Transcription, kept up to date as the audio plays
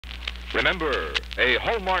Remember, a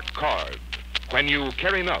Hallmark card when you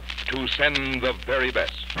care enough to send the very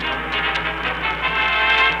best.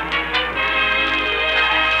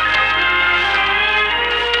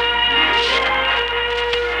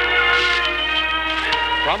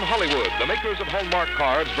 From Hollywood, the makers of Hallmark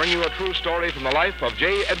cards bring you a true story from the life of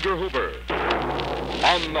J. Edgar Hoover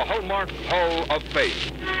on the Hallmark Hall of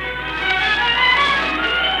Fame.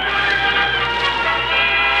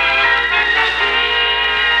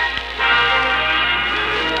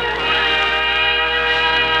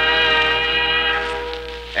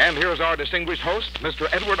 And here's our distinguished host, Mr.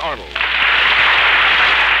 Edward Arnold.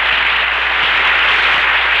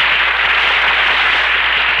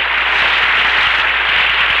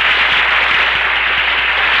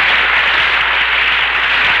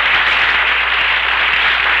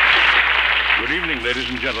 Good evening, ladies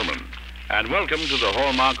and gentlemen, and welcome to the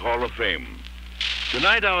Hallmark Hall of Fame.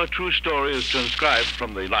 Tonight, our true story is transcribed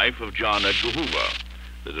from the life of John Edgar Hoover,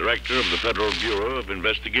 the director of the Federal Bureau of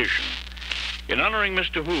Investigation. In honoring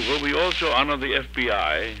Mr. Hoover, we also honor the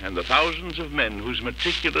F.B.I. and the thousands of men whose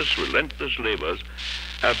meticulous, relentless labors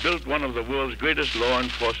have built one of the world's greatest law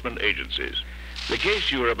enforcement agencies. The case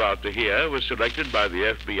you are about to hear was selected by the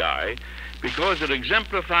F.B.I. because it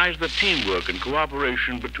exemplifies the teamwork and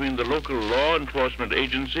cooperation between the local law enforcement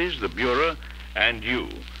agencies, the Bureau, and you,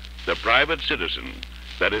 the private citizen,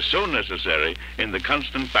 that is so necessary in the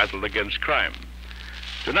constant battle against crime.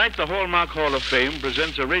 Tonight, the Hallmark Hall of Fame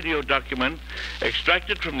presents a radio document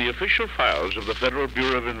extracted from the official files of the Federal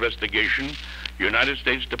Bureau of Investigation, United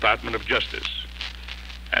States Department of Justice.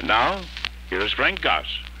 And now, here is Frank Goss.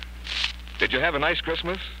 Did you have a nice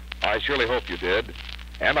Christmas? I surely hope you did.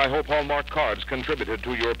 And I hope Hallmark cards contributed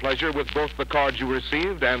to your pleasure with both the cards you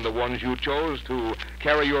received and the ones you chose to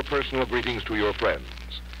carry your personal greetings to your friends.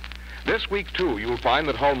 This week, too, you'll find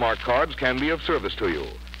that Hallmark cards can be of service to you.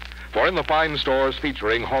 For in the fine stores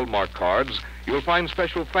featuring Hallmark cards, you'll find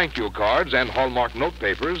special thank you cards and Hallmark note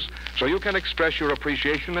papers so you can express your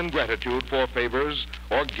appreciation and gratitude for favors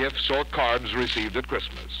or gifts or cards received at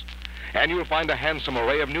Christmas. And you'll find a handsome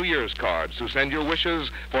array of New Year's cards to send your wishes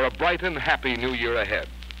for a bright and happy New Year ahead.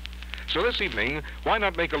 So this evening, why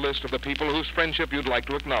not make a list of the people whose friendship you'd like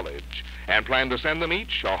to acknowledge and plan to send them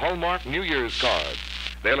each a Hallmark New Year's card.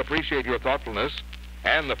 They'll appreciate your thoughtfulness,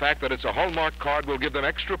 and the fact that it's a Hallmark card will give them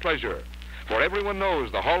extra pleasure. For everyone knows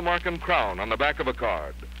the Hallmark and crown on the back of a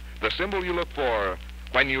card, the symbol you look for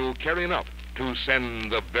when you care enough to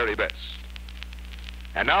send the very best.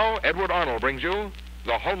 And now, Edward Arnold brings you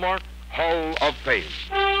the Hallmark Hall of Fame.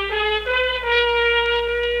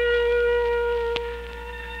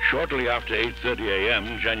 Shortly after 8:30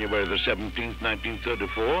 a.m., January the 17th,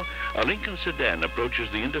 1934, a Lincoln sedan approaches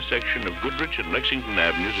the intersection of Goodrich and Lexington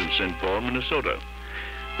Avenues in St. Paul, Minnesota.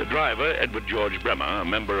 The driver, Edward George Bremer, a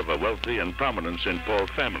member of a wealthy and prominent St. Paul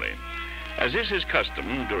family. As is his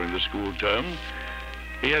custom during the school term,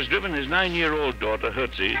 he has driven his 9-year-old daughter,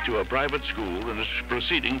 Hertzie, to a private school and is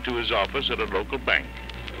proceeding to his office at a local bank.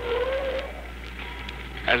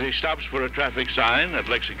 As he stops for a traffic sign at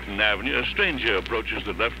Lexington Avenue, a stranger approaches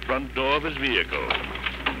the left front door of his vehicle.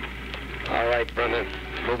 All right, Brennan,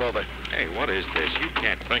 move over. Hey, what is this? You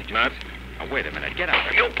can't think not. Now, wait a minute. Get out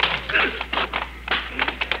of here.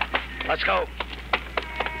 Let's go.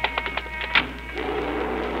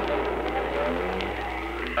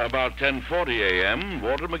 About 10:40 a.m.,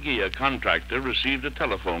 Walter McGee, a contractor, received a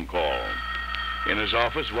telephone call. In his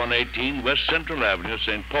office, 118 West Central Avenue,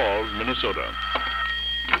 St. Paul, Minnesota.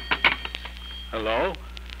 Hello?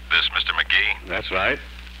 This Mr. McGee? That's right.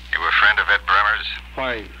 You a friend of Ed Bremer's?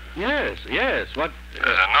 Why, yes. What? There's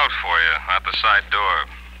a note for you out the side door.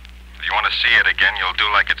 If you want to see it again, you'll do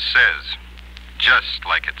like it says. Just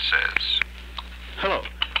like it says. Hello.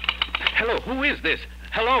 Hello, who is this?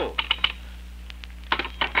 Hello.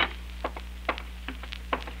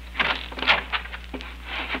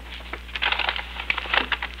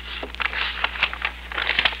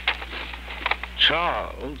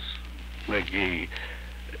 Charles McGee,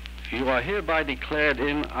 you are hereby declared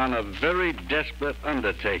in on a very desperate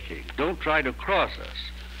undertaking. Don't try to cross us.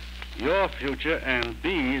 Your future and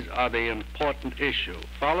these are the important issue.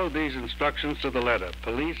 Follow these instructions to the letter.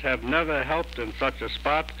 Police have never helped in such a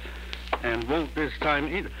spot and won't this time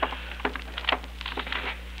either.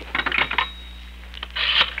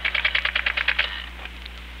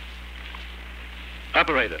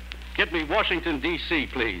 Operator, get me Washington, D.C.,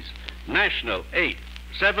 please. National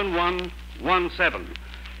 87117.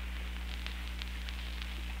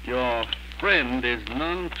 Your friend is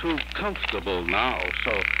none too comfortable now,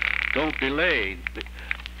 so don't delay.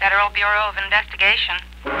 Federal Bureau of Investigation.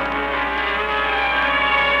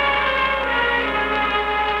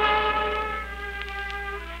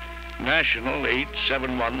 National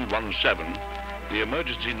 87117, the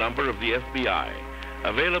emergency number of the FBI,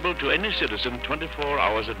 available to any citizen 24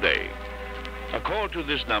 hours a day. A call to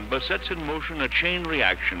this number sets in motion a chain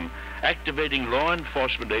reaction, activating law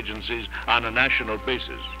enforcement agencies on a national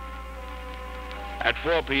basis. At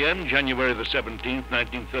 4 p.m., January the 17th,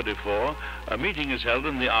 1934, a meeting is held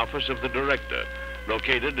in the office of the director,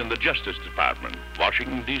 located in the Justice Department,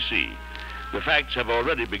 Washington, D.C. The facts have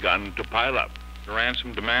already begun to pile up. The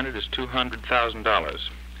ransom demanded is $200,000.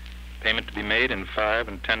 Payment to be made in $5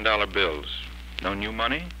 and $10 bills. No new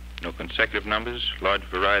money, no consecutive numbers, large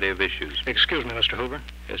variety of issues. Excuse me, Mr. Hoover.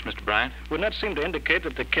 Yes, Mr. Bryant? Wouldn't that seem to indicate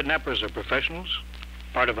that the kidnappers are professionals?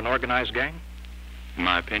 Part of an organized gang? In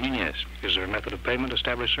my opinion, yes. Is there a method of payment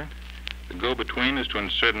established, sir? The go-between is to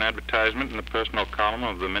insert an advertisement in the personal column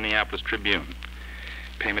of the Minneapolis Tribune.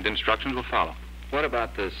 Payment instructions will follow. What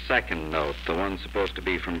about the second note, the one supposed to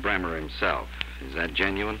be from Bremer himself? Is that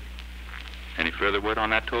genuine? Any further word on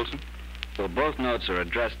that, Tolson? Well, both notes are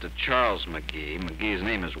addressed to Charles McGee. McGee's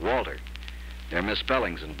name is Walter. There are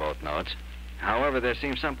misspellings in both notes. However, there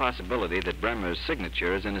seems some possibility that Bremer's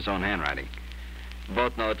signature is in his own handwriting.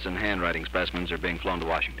 Both notes and handwriting specimens are being flown to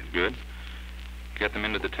Washington. Good. Get them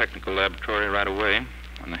into the technical laboratory right away.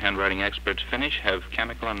 When the handwriting experts finish, have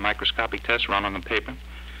chemical and microscopic tests run on the paper.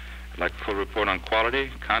 I'd like a full report on quality,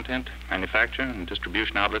 content, manufacture, and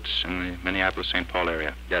distribution outlets in the Minneapolis-St. Paul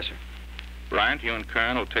area. Yes, sir. Bryant, you and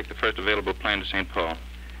Kern will take the first available plane to St. Paul.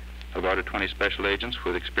 I've ordered 20 special agents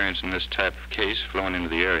with experience in this type of case flown into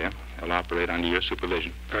the area. They'll operate under your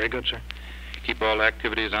supervision. Very good, sir. Keep all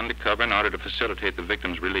activities undercover in order to facilitate the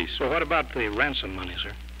victim's release. Well, what about the ransom money,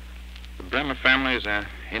 sir? The Bremer family has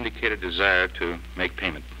indicated desire to make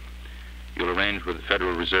payment. You'll arrange with the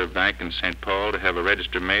Federal Reserve Bank in St. Paul to have a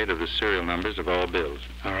register made of the serial numbers of all bills.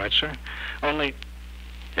 All right, sir. Only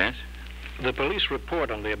Yes? the police report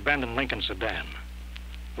on the abandoned Lincoln sedan,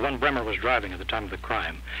 the one Bremer was driving at the time of the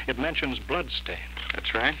crime, it mentions blood stains.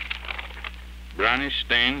 That's right. Brownish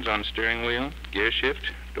stains on steering wheel, gear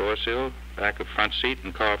shift, door sill, back of front seat,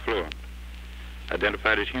 and car floor.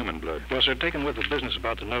 Identified as human blood. Well, sir, taken with the business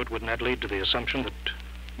about the note, wouldn't that lead to the assumption that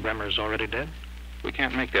Bremer's already dead? We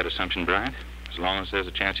can't make that assumption, Bryant. As long as there's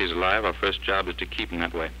a chance he's alive, our first job is to keep him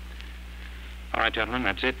that way. All right, gentlemen,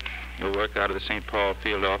 that's it. You'll work out of the St. Paul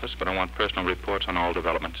field office, but I want personal reports on all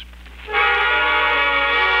developments.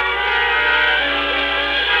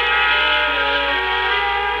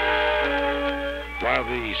 While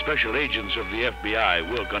the special agents of the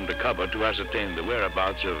FBI work undercover to ascertain the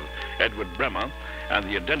whereabouts of Edward Bremer and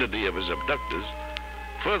the identity of his abductors,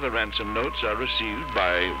 further ransom notes are received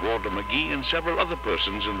by Walter McGee and several other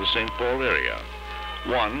persons in the St. Paul area.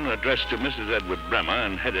 One, addressed to Mrs. Edward Bremer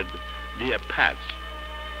and headed, "Dear Pats,"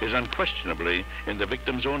 is unquestionably in the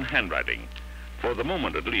victim's own handwriting. For the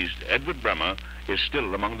moment, at least, Edward Bremer is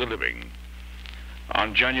still among the living.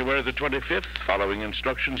 On January the 25th, following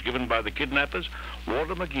instructions given by the kidnappers,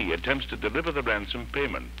 Walter McGee attempts to deliver the ransom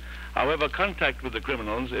payment. However, contact with the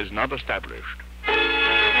criminals is not established.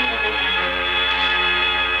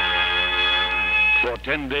 For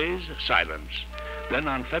 10 days, silence. Then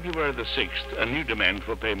on February the 6th, a new demand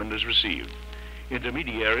for payment is received.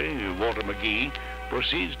 Intermediary Walter McGee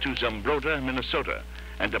proceeds to Zumbrota, Minnesota,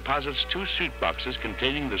 and deposits 2 suit boxes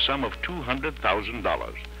containing the sum of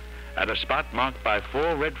 $200,000 at a spot marked by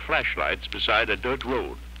 4 red flashlights beside a dirt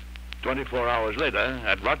road. 24 hours later,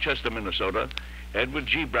 at Rochester, Minnesota, Edward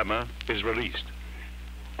G. Bremer is released.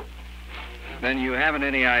 Then you haven't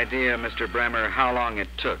any idea, Mr. Bremer, how long it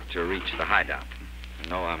took to reach the hideout?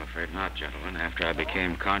 No, I'm afraid not, gentlemen. After I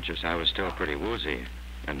became conscious, I was still pretty woozy.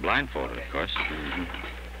 And blindfolded, of course.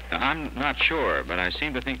 I'm not sure, but I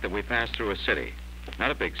seem to think that we passed through a city.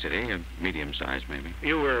 Not a big city, a medium-sized, maybe.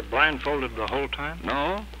 You were blindfolded the whole time?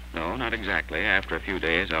 No, not exactly. After a few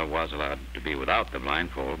days, I was allowed to be without the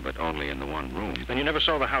blindfold, but only in the one room. Then you never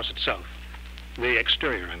saw the house itself? The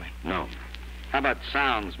exterior, I mean? No. How about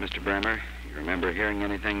sounds, Mr. Bremer? You remember hearing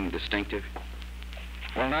anything distinctive?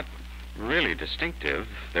 Well, not really distinctive.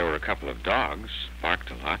 There were a couple of dogs,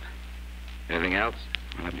 barked a lot. Anything else?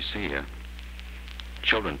 Well, let me see.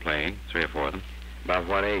 Children playing, 3 or 4 of them. About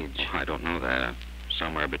what age? Oh, I don't know that.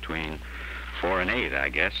 Somewhere between 4 and 8, I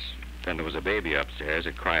guess. Then there was a baby upstairs.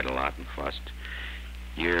 It cried a lot and fussed.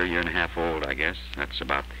 Year and a half old, I guess. That's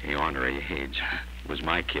about the ornery age. It was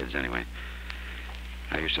my kids, anyway.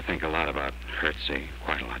 I used to think a lot about Hertzie,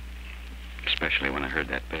 quite a lot. Especially when I heard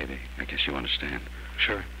that baby. I guess you understand.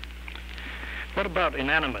 Sure. What about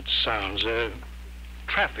inanimate sounds?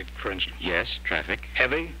 Traffic, for instance. Yes, traffic.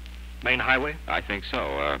 Heavy? Main highway? I think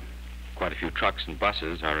so. quite a few trucks and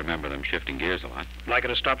buses. I remember them shifting gears a lot. Like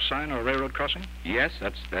at a stop sign or a railroad crossing? Yes,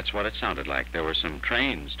 that's what it sounded like. There were some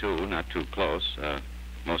trains, too, not too close.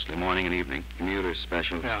 Mostly morning and evening. Commuter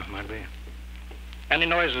special. Yeah, might be. Any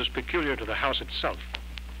noises peculiar to the house itself?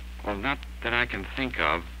 Well, not that I can think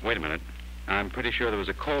of. Wait a minute. I'm pretty sure there was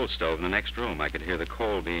a coal stove in the next room. I could hear the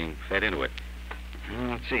coal being fed into it.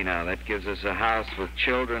 Let's see now. That gives us a house with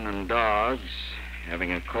children and dogs,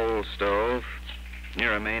 having a coal stove,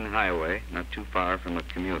 near a main highway, not too far from a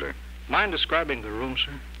commuter. Mind describing the room,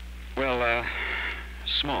 sir? Well,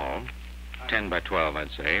 small. 10 by 12,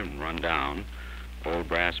 I'd say, and run down. Old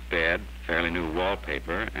brass bed, fairly new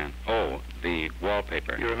wallpaper, and, the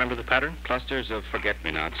wallpaper. You remember the pattern? Clusters of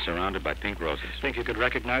forget-me-nots surrounded by pink roses. Think you could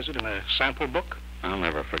recognize it in a sample book? I'll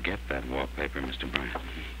never forget that wallpaper, Mr. Bryant.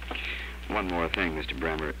 One more thing, Mr.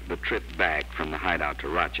 Bremer. The trip back from the hideout to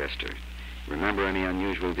Rochester. Remember any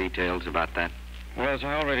unusual details about that? Well, as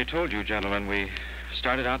I already told you, gentlemen, we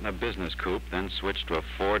started out in a business coupe, then switched to a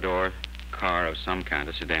four-door car of some kind,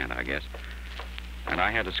 a sedan, I guess. And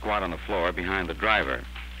I had to squat on the floor behind the driver.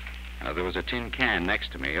 There was a tin can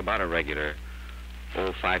next to me, about a regular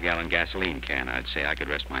old 5-gallon gasoline can. I'd say I could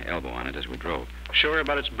rest my elbow on it as we drove. Sure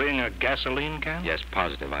about its being a gasoline can? Yes,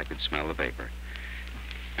 positive. I could smell the vapor.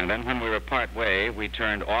 And then when we were part way, we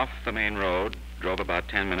turned off the main road, drove about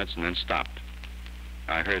 10 minutes, and then stopped.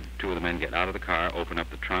 I heard two of the men get out of the car, open up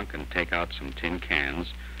the trunk, and take out some tin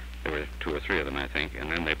cans. There were 2 or 3 of them, I think,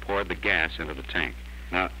 and then they poured the gas into the tank.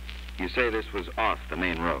 Now, you say this was off the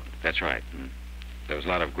main road? That's right. There was a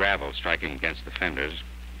lot of gravel striking against the fenders.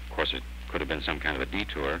 Of course, it could have been some kind of a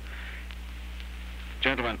detour.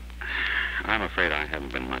 Gentlemen, I'm afraid I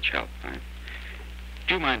haven't been much help.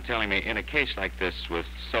 Do you mind telling me, in a case like this with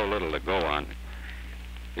so little to go on,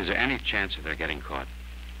 is there any chance of their getting caught?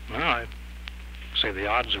 Well, I'd say the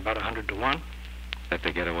odds are about 100 to 1. That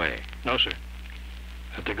they get away? No, sir.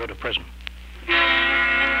 That they go to prison.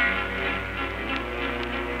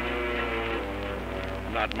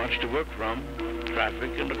 Not much to work from.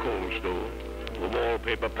 Traffic and a coal stove, a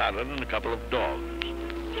wallpaper pattern and a couple of dogs,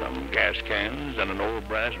 some gas cans and an old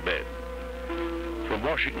brass bed. From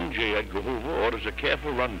Washington, J. Edgar Hoover orders a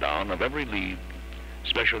careful rundown of every lead.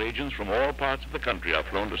 Special agents from all parts of the country are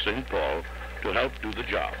flown to St. Paul to help do the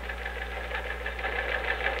job.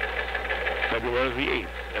 February the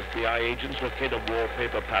 8th, FBI agents locate a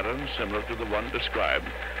wallpaper pattern similar to the one described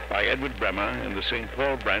by Edward Bremer in the St.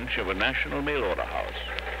 Paul branch of a national mail-order house.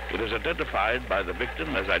 It is identified by the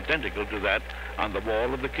victim as identical to that on the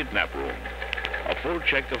wall of the kidnap room. A full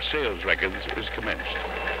check of sales records is commenced.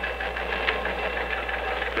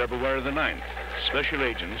 February the 9th, special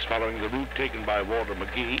agents following the route taken by Walter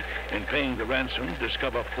McGee in paying the ransom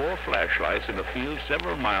discover 4 flashlights in a field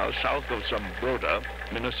several miles south of Zumbrota,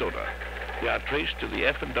 Minnesota. They are traced to the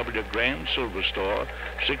F&W Grand Silver Store,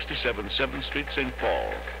 67 7th Street, St.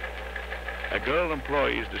 Paul. A girl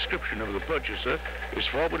employee's description of the purchaser is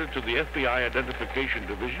forwarded to the FBI Identification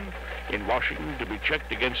Division in Washington to be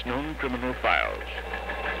checked against known criminal files.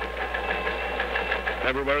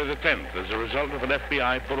 February the 10th, as a result of an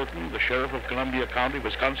FBI bulletin, the sheriff of Columbia County,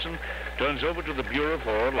 Wisconsin, turns over to the Bureau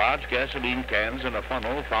for large gasoline cans in a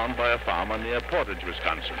funnel found by a farmer near Portage,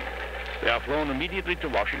 Wisconsin. They are flown immediately to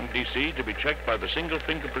Washington, D.C. to be checked by the single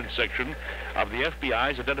fingerprint section of the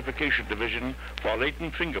FBI's Identification Division for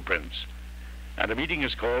latent fingerprints. And a meeting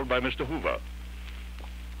is called by Mr. Hoover.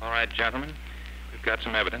 All right, gentlemen. We've got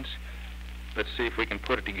some evidence. Let's see if we can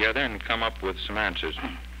put it together and come up with some answers.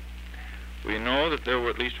 We know that there were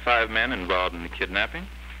at least 5 men involved in the kidnapping.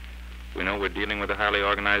 We know we're dealing with a highly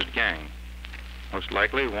organized gang, most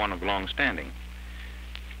likely one of long standing.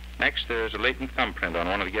 Next, there's a latent thumbprint on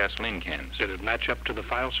one of the gasoline cans. Did it match up to the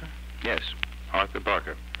file, sir? Yes, Arthur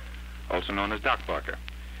Barker, also known as Doc Barker.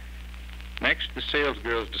 Next, the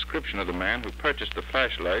salesgirl's description of the man who purchased the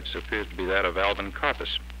flashlights appears to be that of Alvin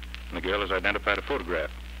Carpus, and the girl has identified a photograph.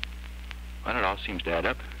 Well, it all seems to add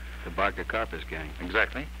up. The Barker-Carpus gang.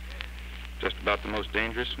 Exactly. Just about the most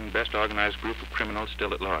dangerous and best organized group of criminals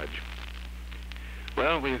still at large.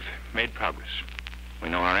 Well, we've made progress. We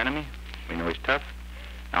know our enemy. We know he's tough.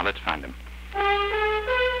 Now let's find him.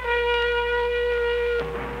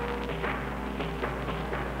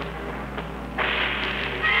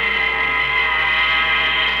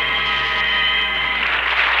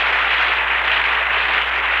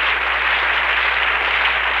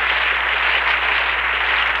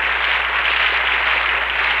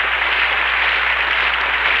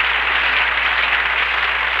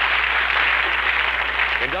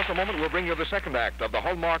 In just a moment, we'll bring you the second act of the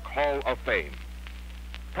Hallmark Hall of Fame.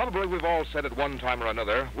 Probably we've all said at one time or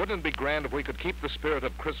another, wouldn't it be grand if we could keep the spirit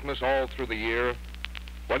of Christmas all through the year?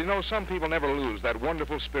 Well, you know, some people never lose that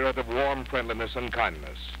wonderful spirit of warm friendliness and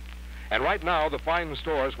kindness. And right now, the fine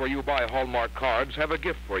stores where you buy Hallmark cards have a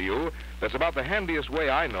gift for you that's about the handiest way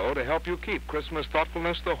I know to help you keep Christmas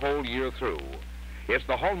thoughtfulness the whole year through. It's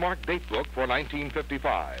the Hallmark Date Book for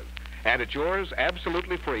 1955, and it's yours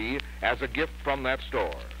absolutely free as a gift from that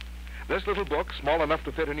store. This little book, small enough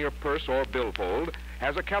to fit in your purse or billfold,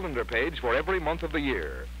 has a calendar page for every month of the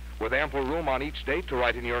year, with ample room on each date to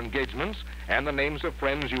write in your engagements and the names of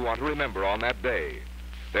friends you want to remember on that day.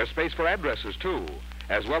 There's space for addresses, too,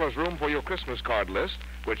 as well as room for your Christmas card list,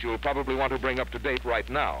 which you'll probably want to bring up to date right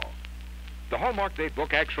now. The Hallmark Date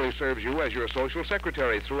Book actually serves you as your social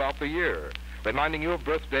secretary throughout the year, reminding you of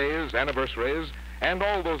birthdays, anniversaries, and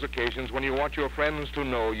all those occasions when you want your friends to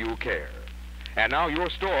know you care. And now your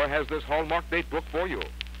store has this Hallmark Date Book for you,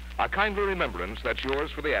 a kindly remembrance that's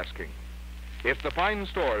yours for the asking. It's the fine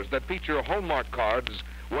stores that feature Hallmark cards'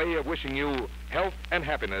 way of wishing you health and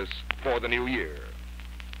happiness for the new year.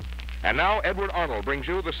 And now Edward Arnold brings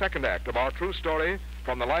you the second act of our true story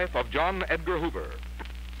from the life of John Edgar Hoover.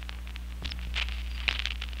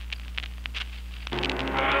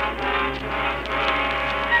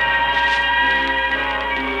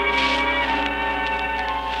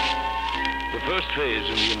 The first phase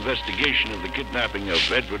in the investigation of the kidnapping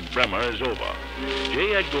of Edward Bremer is over.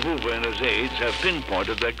 J. Edgar Hoover and his aides have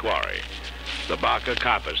pinpointed their quarry, the Barker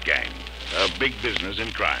Carpus Gang, a big business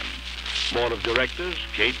in crime. Board of directors,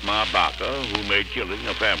 Kate Ma Barker, who made killing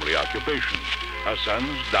a family occupation. Her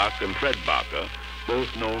sons, Doc and Fred Barker,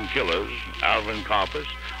 both known killers. Alvin Carpus,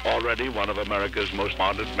 already one of America's most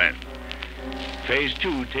wanted men. Phase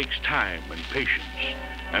 2 takes time and patience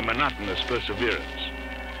and monotonous perseverance.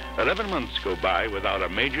 11 months go by without a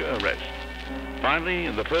major arrest. Finally,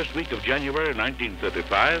 in the first week of January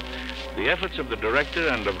 1935, the efforts of the director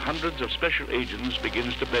and of hundreds of special agents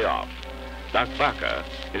begins to pay off. Doc Barker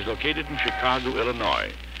is located in Chicago,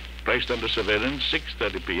 Illinois, placed under surveillance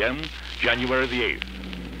 6:30 p.m., January the 8th.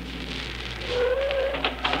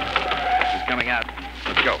 He's coming out.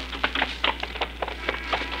 Let's go.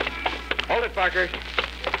 Hold it, Barker.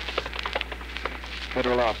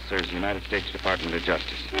 Federal officers, United States Department of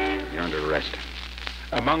Justice. You're under arrest.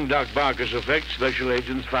 Among Doc Barker's effects, special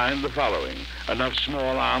agents find the following: enough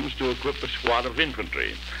small arms to equip a squad of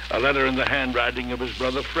infantry, a letter in the handwriting of his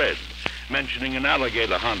brother Fred, mentioning an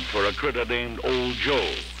alligator hunt for a critter named Old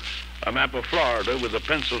Joe, a map of Florida with a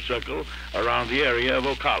pencil circle around the area of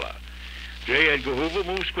Ocala. J. Edgar Hoover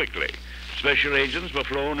moves quickly. Special agents were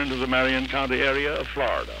flown into the Marion County area of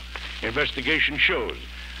Florida. Investigation shows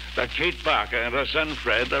that Kate Barker and her son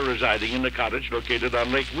Fred are residing in a cottage located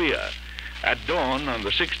on Lake Weir. At dawn on the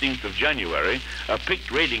 16th of January, a picked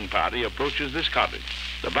raiding party approaches this cottage.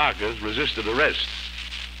 The Barkers resisted arrest.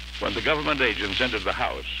 When the government agents entered the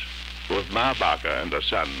house, both Ma Barker and her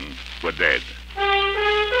son were dead.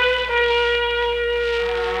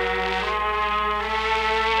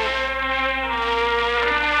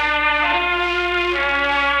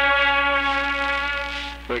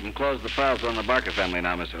 We can close the files on the Barker family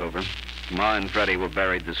now, Mr. Hoover. Ma and Freddie were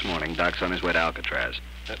buried this morning. Doc's on his way to Alcatraz.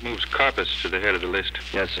 That moves Carpus to the head of the list.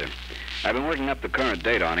 Yes, sir. I've been working up the current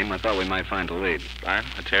date on him. I thought we might find a lead. Fine,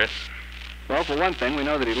 let's hear it. Well, for one thing, we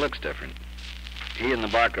know that he looks different. He and the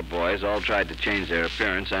Barker boys all tried to change their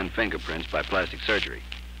appearance and fingerprints by plastic surgery.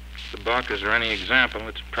 If the Barkers are any example,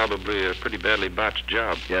 it's probably a pretty badly botched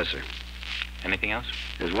job. Yes, sir. Anything else?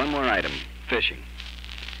 There's one more item, fishing.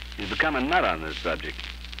 He's become a nut on this subject.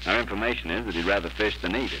 Our information is that he'd rather fish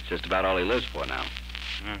than eat. It's just about all he lives for now.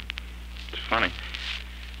 It's funny.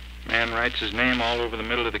 Man writes his name all over the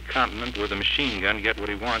middle of the continent with a machine gun to get what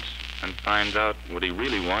he wants, and finds out what he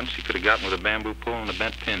really wants he could have gotten with a bamboo pole and a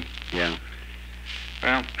bent pin. Yeah.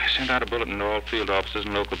 Well, I sent out a bulletin to all field officers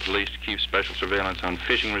and local police to keep special surveillance on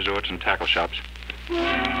fishing resorts and tackle shops.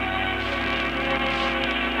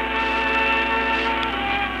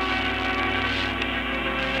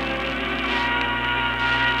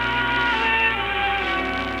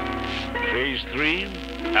 Phase 3,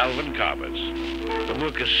 Alvin Carpus. The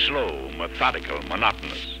work is slow, methodical,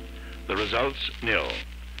 monotonous. The results, nil.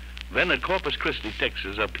 Then at Corpus Christi,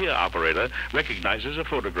 Texas, a pier operator recognizes a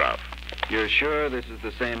photograph. You're sure this is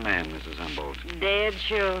the same man, Mrs. Humboldt? Dead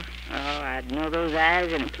sure. Oh, I'd know those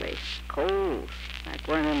eyes in a place. Cold, like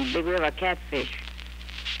one of them big river catfish.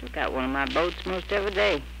 Look out one of my boats most every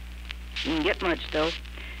day. Didn't get much, though.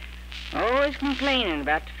 Always complaining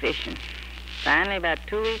about the fishing. Finally, about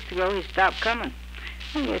 2 weeks ago, he stopped coming.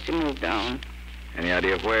 I guess he moved on. Any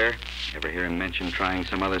idea where? Ever hear him mention trying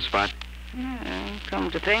some other spot?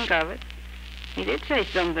 Come to think of it, he did say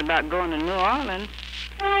something about going to New Orleans.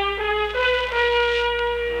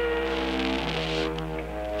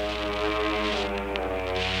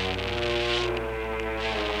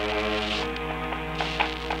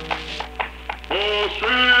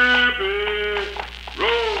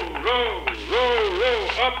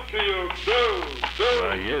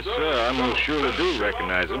 Yes, sir. I most surely do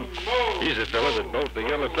recognize him. He's the fellow that built the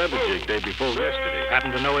yellow feather jig day before yesterday.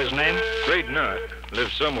 Happen to know his name? Afraid not.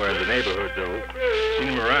 Lives somewhere in the neighborhood, though. Seen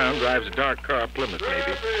him around, drives a dark car, Plymouth,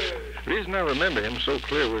 maybe. The reason I remember him so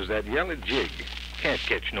clear was that yellow jig. Can't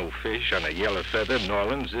catch no fish on a yellow feather in New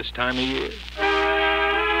Orleans this time of year.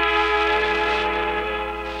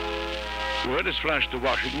 Word is flashed to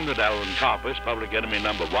Washington that Alvin Carpus, public enemy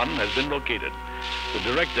number 1, has been located. The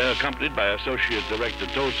director, accompanied by Associate Director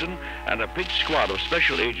Tolson and a picked squad of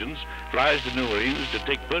special agents, flies to New Orleans to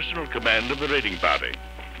take personal command of the raiding party.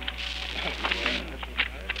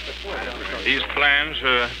 These plans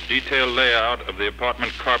are a detailed layout of the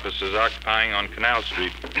apartment Carpus is occupying on Canal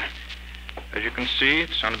Street. As you can see,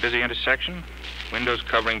 it's on a busy intersection. Windows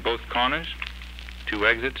covering both corners, 2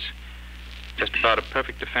 exits. Just about a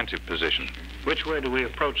perfect defensive position. Which way do we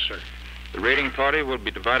approach, sir? The raiding party will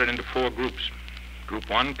be divided into 4 groups. Group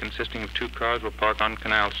 1, consisting of 2 cars, will park on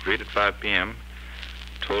Canal Street at 5 p.m.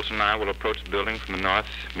 Tolson and I will approach the building from the north,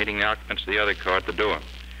 meeting the occupants of the other car at the door.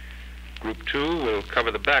 Group 2 will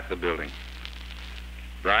cover the back of the building.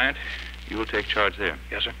 Bryant, you will take charge there.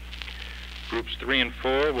 Yes, sir. Groups 3 and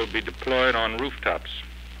 4 will be deployed on rooftops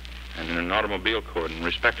and in an automobile cordon,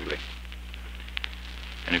 respectively.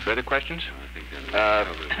 Any further questions?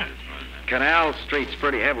 Canal Street's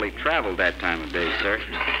pretty heavily traveled that time of day, sir.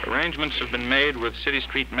 Arrangements have been made with City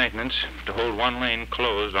Street Maintenance to hold 1 lane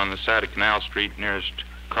closed on the side of Canal Street nearest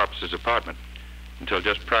Carpus's apartment until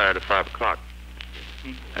just prior to 5 o'clock.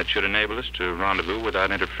 That should enable us to rendezvous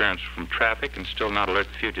without interference from traffic and still not alert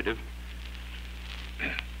the fugitive.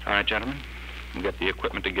 All right, gentlemen. We'll get the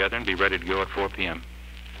equipment together and be ready to go at 4 p.m.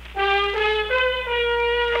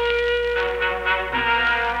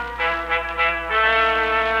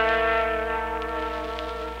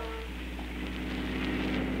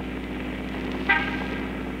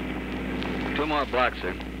 Two more blocks,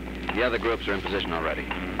 sir. The other groups are in position already.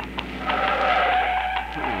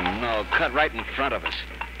 Oh, no, cut right in front of us.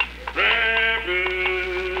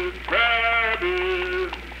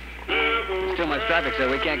 There's too much traffic, sir.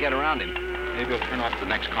 We can't get around him. Maybe we'll turn off the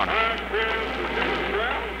next corner.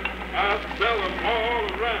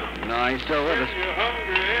 No, he's still with us.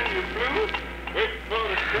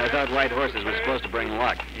 I thought white horses were supposed to bring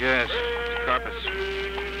luck. Yes, it's Carpus.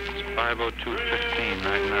 It's 5:02:15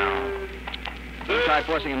 right now. Don't try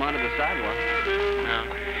forcing him onto the sidewalk. No.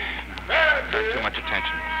 Not too much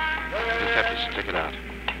attention. Just have to stick it out.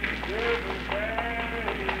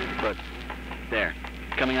 Look, there.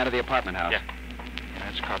 Coming out of the apartment house. Yeah,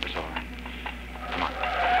 that's Carpus, all right. Come on.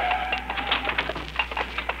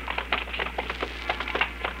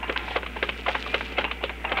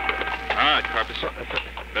 All right, Carpus.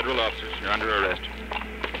 Federal officers, you're under arrest.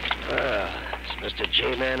 It's Mr.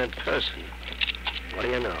 J-Man in person. What do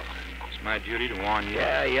you know? It's my duty to warn you.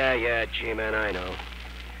 Yeah, G-Man, I know.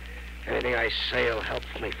 Anything I say'll help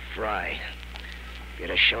me fry. If you'd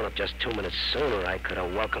have shown up just 2 minutes sooner, I could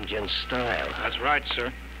have welcomed you in style. That's right,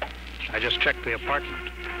 sir. I just checked the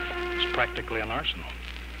apartment. It's practically an arsenal.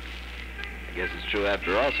 I guess it's true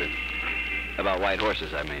after all, sir. About white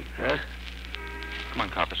horses, I mean. Huh? Come on,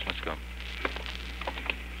 Carpus, let's go.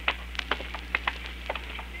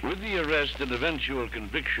 With the arrest and eventual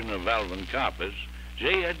conviction of Alvin Carpus,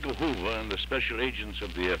 J. Edgar Hoover and the special agents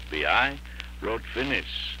of the F.B.I. wrote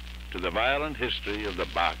finis to the violent history of the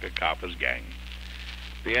Barker-Carpus gang.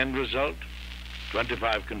 The end result,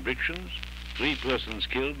 25 convictions, 3 persons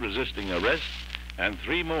killed resisting arrest, and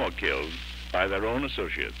 3 more killed by their own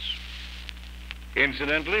associates.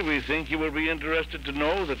 Incidentally, we think you will be interested to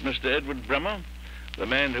know that Mr. Edward Bremer, the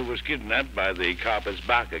man who was kidnapped by the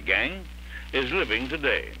Carpus-Barker gang, is living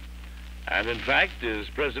today, and in fact is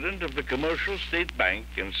president of the Commercial State Bank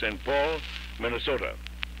in St. Paul, Minnesota.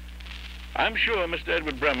 I'm sure Mr.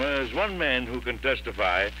 Edward Bremer is one man who can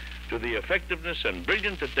testify to the effectiveness and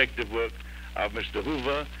brilliant detective work of Mr.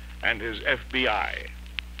 Hoover and his F.B.I.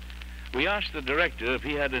 We asked the director if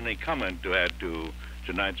he had any comment to add to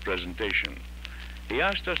tonight's presentation. He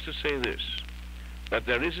asked us to say this, that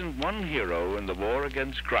there isn't one hero in the war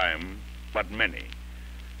against crime, but many.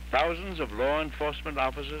 Thousands of law enforcement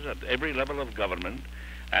officers at every level of government,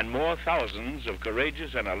 and more thousands of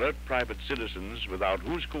courageous and alert private citizens without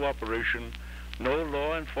whose cooperation no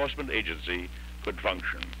law enforcement agency could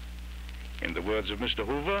function. In the words of Mr.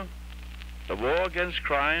 Hoover, the war against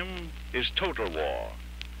crime is total war.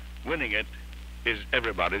 Winning it is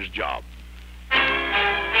everybody's job.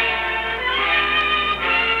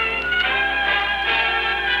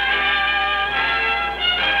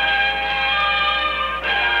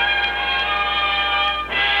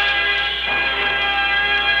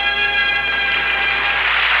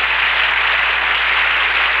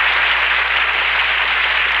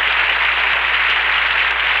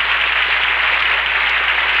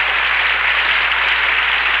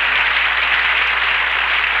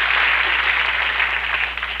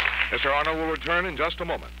 Mr. Arnold will return in just a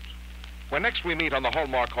moment. When next we meet on the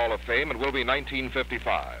Hallmark Hall of Fame, it will be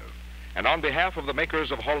 1955. And on behalf of the makers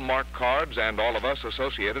of Hallmark cards and all of us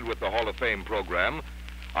associated with the Hall of Fame program,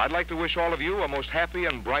 I'd like to wish all of you a most happy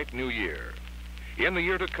and bright new year. In the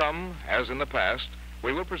year to come, as in the past,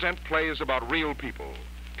 we will present plays about real people,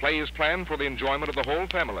 plays planned for the enjoyment of the whole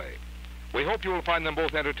family. We hope you will find them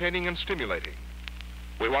both entertaining and stimulating.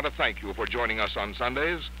 We want to thank you for joining us on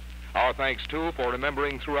Sundays. Our thanks, too, for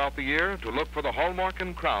remembering throughout the year to look for the hallmark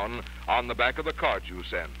and crown on the back of the cards you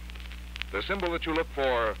send. The symbol that you look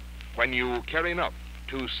for when you care enough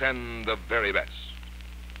to send the very best.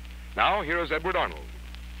 Now, here is Edward Arnold.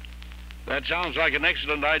 That sounds like an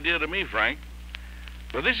excellent idea to me, Frank.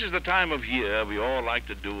 But this is the time of year we all like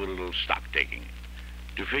to do a little stock-taking,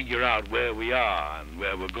 to figure out where we are and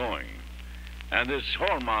where we're going. And this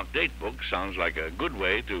Hallmark date book sounds like a good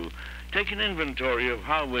way to take an inventory of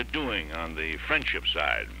how we're doing on the friendship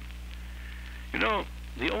side. You know,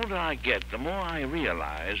 the older I get, the more I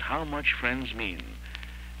realize how much friends mean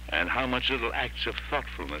and how much little acts of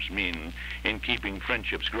thoughtfulness mean in keeping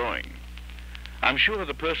friendships growing. I'm sure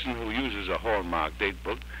the person who uses a Hallmark date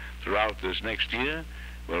book throughout this next year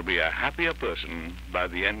will be a happier person by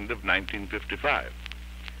the end of 1955.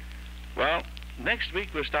 Well, next week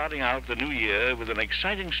we're starting out the new year with an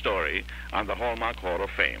exciting story on the Hallmark Hall of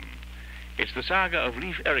Fame. It's the saga of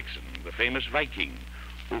Leif Erikson, the famous Viking,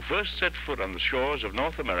 who first set foot on the shores of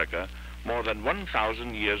North America more than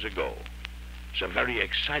 1,000 years ago. It's a very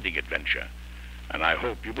exciting adventure, and I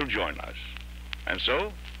hope you will join us. And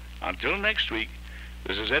so, until next week,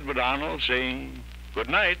 this is Edward Arnold saying good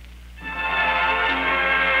night.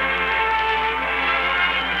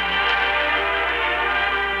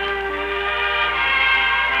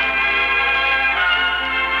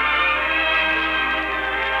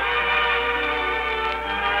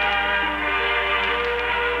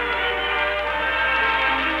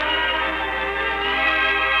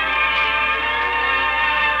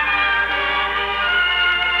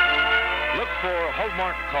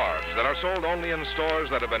 Hallmark cards that are sold only in stores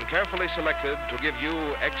that have been carefully selected to give you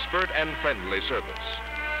expert and friendly service.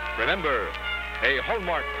 Remember, a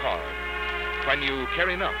Hallmark card when you care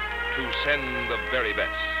enough to send the very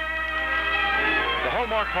best. The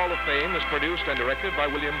Hallmark Hall of Fame is produced and directed by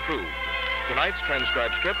William Prue. Tonight's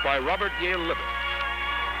transcribed strip by Robert Yale Libet.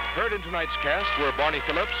 Heard in tonight's cast were Barney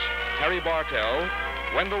Phillips, Harry Bartell,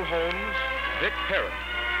 Wendell Holmes, Dick Perrin,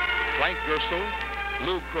 Frank Gerstle,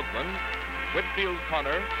 Lou Krugman, Whitfield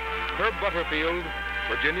Connor, Herb Butterfield,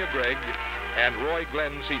 Virginia Gregg, and Roy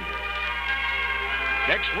Glenn Sr.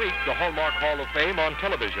 Next week, the Hallmark Hall of Fame on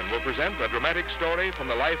television will present a dramatic story from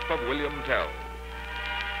the life of William Tell.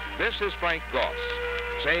 This is Frank Goss,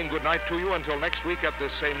 saying goodnight to you until next week at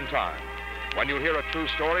this same time, when you'll hear a true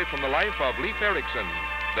story from the life of Leif Erikson,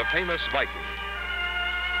 the famous Viking.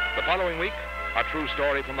 The following week, a true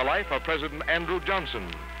story from the life of President Andrew Johnson,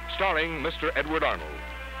 starring Mr. Edward Arnold,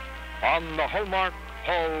 on the Hallmark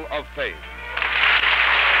Hall of Fame.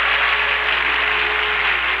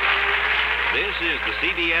 This is the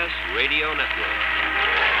CBS Radio Network.